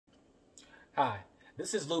Hi,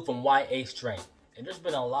 this is Lou from YA Strength, and there's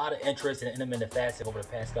been a lot of interest in intermittent fasting over the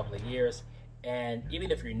past couple of years. And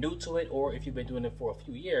even if you're new to it or if you've been doing it for a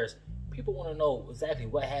few years, people want to know exactly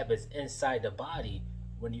what happens inside the body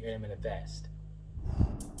when you intermittent fast.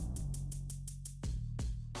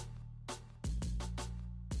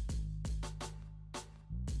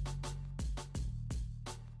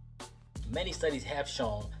 Many studies have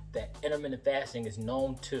shown that intermittent fasting is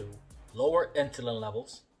known to lower insulin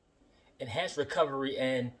levels, enhance recovery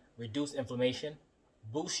and reduce inflammation,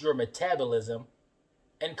 boost your metabolism,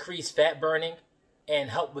 increase fat burning,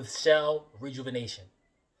 and help with cell rejuvenation.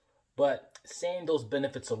 But saying those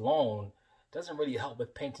benefits alone doesn't really help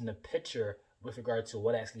with painting a picture with regard to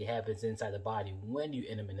what actually happens inside the body when you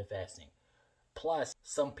intermittent fasting. Plus,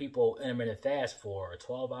 some people intermittent fast for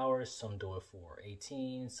 12 hours, some do it for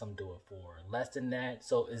 18, some do it for less than that.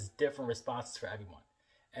 So it's different responses for everyone.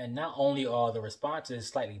 And not only are the responses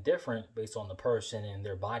slightly different based on the person and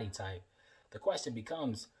their body type, the question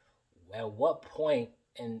becomes, at what point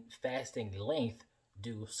in fasting length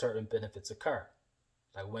do certain benefits occur?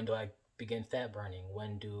 Like, when do I begin fat burning?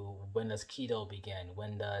 When does keto begin?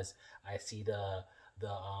 When does I see the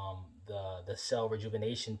cell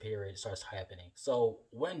rejuvenation period starts happening? So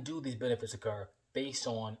when do these benefits occur based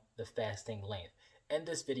on the fasting length? In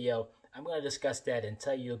this video, I'm going to discuss that and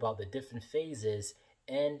tell you about the different phases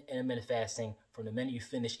in intermittent fasting, from the minute you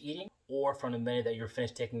finish eating or from the minute that you're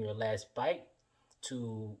finished taking your last bite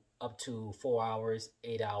to up to 4 hours,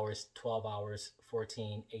 8 hours, 12 hours,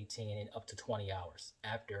 14, 18, and up to 20 hours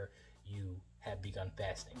after you have begun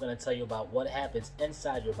fasting. I'm going to tell you about what happens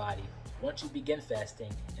inside your body once you begin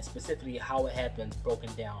fasting, and specifically how it happens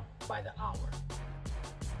broken down by the hour.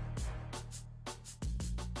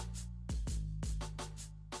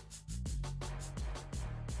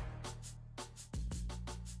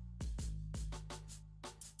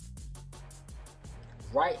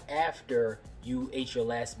 Right after you ate your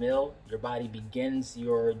last meal, your body begins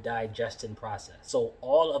your digestion process. So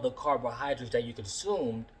all of the carbohydrates that you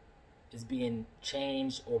consumed is being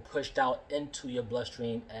changed or pushed out into your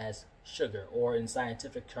bloodstream as sugar, or in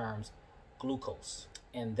scientific terms, glucose.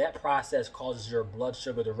 And that process causes your blood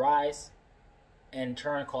sugar to rise, in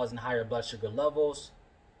turn causing higher blood sugar levels,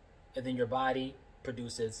 and then your body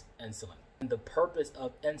produces insulin. And the purpose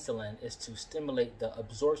of insulin is to stimulate the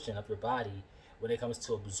absorption of your body when it comes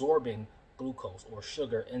to absorbing glucose or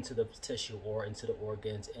sugar into the tissue or into the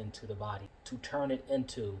organs, into the body, to turn it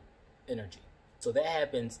into energy. So that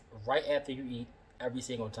happens right after you eat, every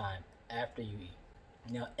single time after you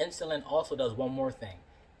eat. Now, insulin also does one more thing.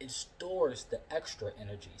 It stores the extra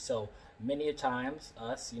energy. So many times,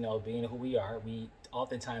 us, being who we are, we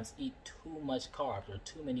oftentimes eat too much carbs or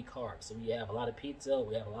too many carbs. So we have a lot of pizza,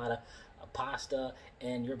 we have a lot of pasta,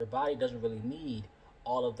 and your body doesn't really need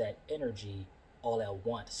all of that energy all at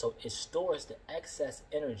once. So it stores the excess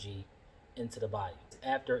energy into the body.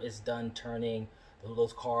 After it's done turning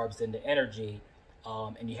those carbs into energy,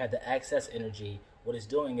 and you have the excess energy, what it's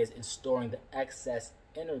doing is it's storing the excess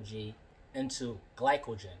energy into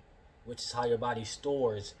glycogen, which is how your body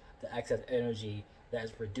stores the excess energy that is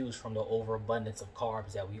produced from the overabundance of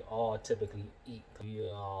carbs that we all typically eat.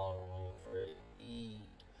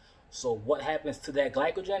 So what happens to that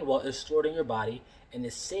glycogen? Well, it's stored in your body and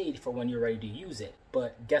it's saved for when you're ready to use it.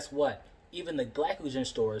 But guess what? Even the glycogen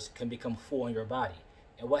stores can become full in your body.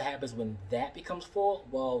 And what happens when that becomes full?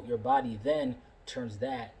 Well, your body then turns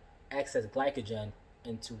that excess glycogen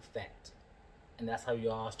into fat. And that's how you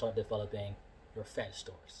all start developing your fat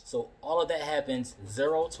stores. So all of that happens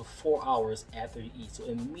 0 to 4 hours after you eat. So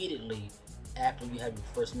immediately after you have your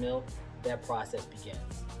first meal, that process begins.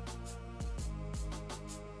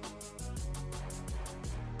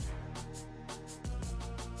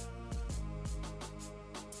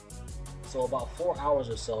 So about 4 hours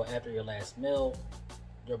or so after your last meal,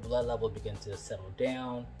 your blood level begins to settle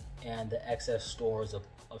down, and the excess stores of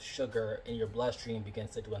sugar in your bloodstream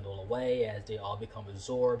begins to dwindle away as they all become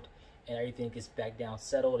absorbed, and everything gets back down,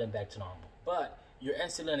 settled, and back to normal. But your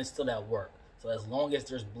insulin is still at work. So as long as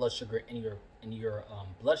there's blood sugar in your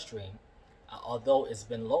bloodstream, although it's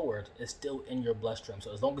been lowered, it's still in your bloodstream.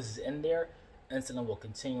 So as long as it's in there, insulin will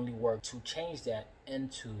continually work to change that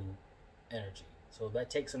into energy. So that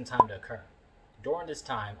takes some time to occur. During this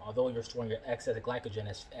time, although you're storing your excess glycogen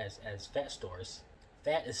as fat stores,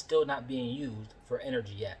 fat is still not being used for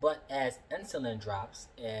energy yet. But as insulin drops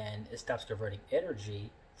and it stops converting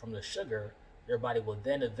energy from the sugar, your body will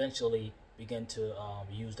then eventually begin to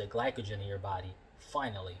use the glycogen in your body,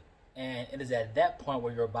 finally. And it is at that point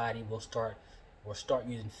where your body will start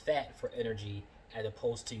using fat for energy as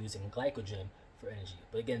opposed to using glycogen for energy.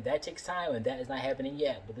 But again, that takes time, and that is not happening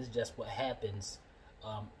yet, but this is just what happens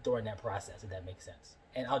during that process, if that makes sense.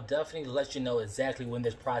 And I'll definitely let you know exactly when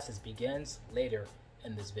this process begins later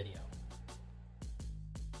in this video.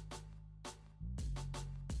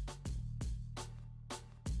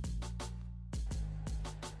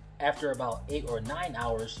 After about 8 or 9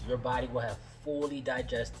 hours, your body will have fully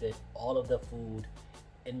digested all of the food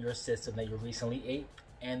in your system that you recently ate,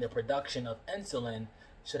 and the production of insulin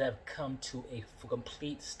should have come to a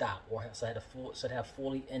complete stop, or should have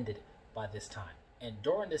fully ended by this time. And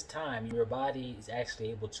during this time, your body is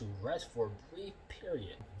actually able to rest for a brief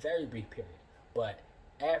period, very brief period. But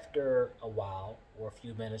after a while, or a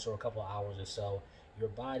few minutes, or a couple of hours or so, your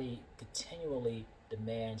body continually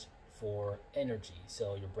demands for energy.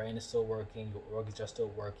 So your brain is still working, your organs are still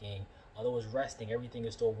working. Although it's resting, everything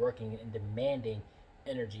is still working and demanding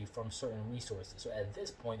energy from certain resources. So at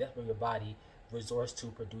this point, that's where your body resorts to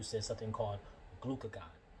producing something called glucagon.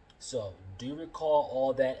 So do you recall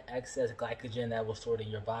all that excess glycogen that was stored in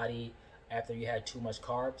your body after you had too much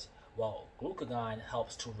carbs? Well, glucagon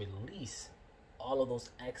helps to release all of those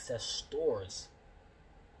excess stores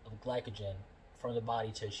of glycogen from the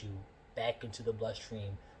body tissue back into the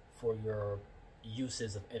bloodstream for your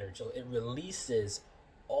uses of energy. So it releases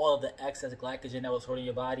all of the excess glycogen that was stored in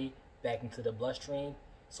your body back into the bloodstream,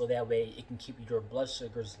 so that way it can keep your blood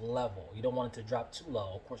sugars level. You don't want it to drop too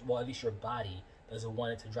low, of course. Well, at least your body doesn't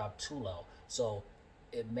want it to drop too low. So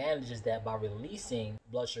it manages that by releasing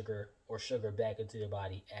blood sugar or sugar back into your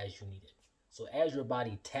body as you need it. So as your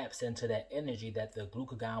body taps into that energy that the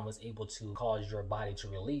glucagon was able to cause your body to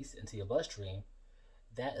release into your bloodstream,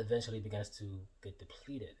 that eventually begins to get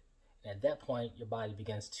depleted. And at that point, your body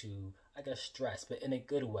begins to, stress, but in a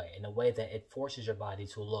good way, in a way that it forces your body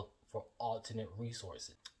to look for alternate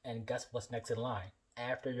resources. And guess what's next in line?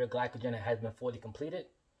 After your glycogen has been fully completed,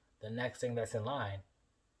 the next thing that's in line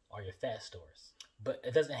are your fat stores. But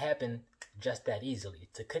it doesn't happen just that easily.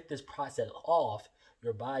 To kick this process off,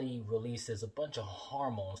 your body releases a bunch of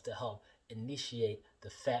hormones to help initiate the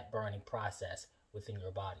fat burning process within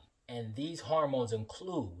your body. And these hormones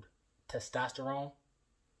include testosterone,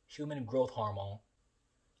 human growth hormone,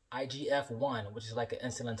 IGF-1, which is like an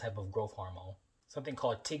insulin type of growth hormone, something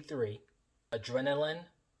called T3, adrenaline,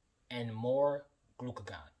 and more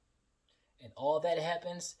glucagon. And all that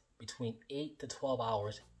happens between 8 to 12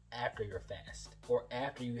 hours after your fast, or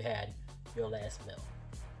after you had your last meal.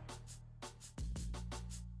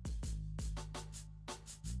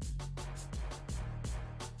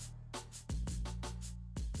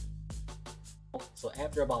 So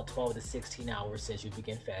after about 12 to 16 hours since you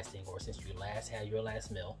begin fasting, or since you last had your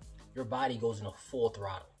last meal, your body goes into full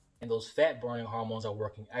throttle. And those fat burning hormones are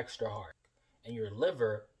working extra hard. And your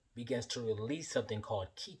liver begins to release something called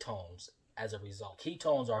ketones as a result.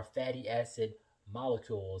 Ketones are fatty acid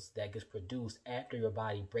molecules that gets produced after your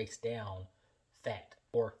body breaks down fat,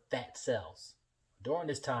 or fat cells. During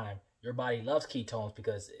this time, your body loves ketones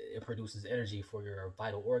because it produces energy for your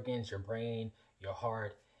vital organs, your brain, your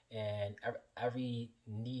heart, and every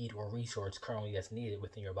need or resource currently that's needed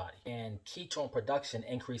within your body. And ketone production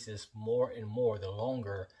increases more and more the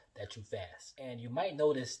longer that you fast. And you might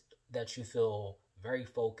notice that you feel very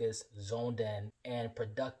focused, zoned in, and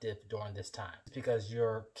productive during this time. It's because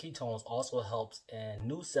your ketones also helps in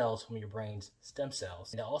new cells from your brain's stem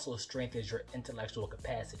cells, and it also strengthens your intellectual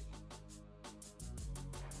capacity.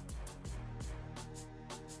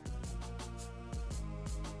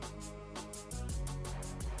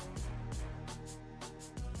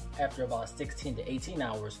 After about 16 to 18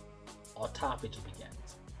 hours, autophagy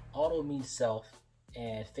begins. Auto means self,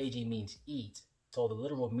 and phagy means eat. So the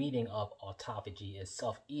literal meaning of autophagy is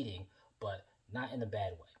self-eating, but not in a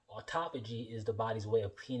bad way. Autophagy is the body's way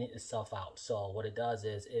of cleaning itself out. So what it does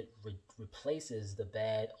is it replaces the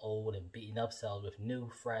bad, old, and beaten up cells with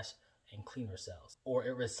new, fresh, and cleaner cells. Or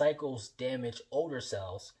it recycles damaged older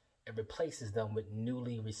cells and replaces them with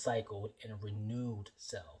newly recycled and renewed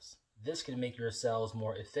cells. This can make your cells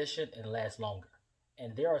more efficient and last longer.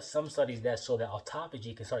 And there are some studies that show that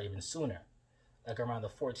autophagy can start even sooner, like around the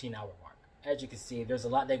 14-hour mark. As you can see, there's a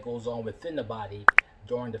lot that goes on within the body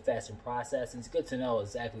during the fasting process, and it's good to know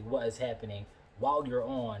exactly what is happening while you're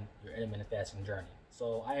on your intermittent fasting journey.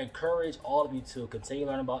 So I encourage all of you to continue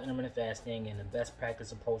learning about intermittent fasting and the best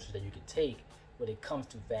practice approaches that you can take when it comes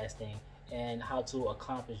to fasting, and how to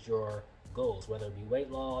accomplish your goals, whether it be weight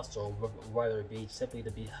loss or whether it be simply to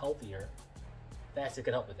be healthier. Fasting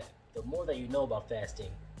can help with that. The more that you know about fasting,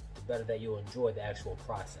 the better that you'll enjoy the actual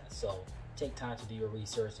process. So take time to do your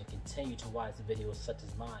research and continue to watch the videos such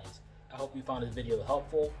as mine. I hope you found this video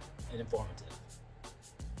helpful and informative.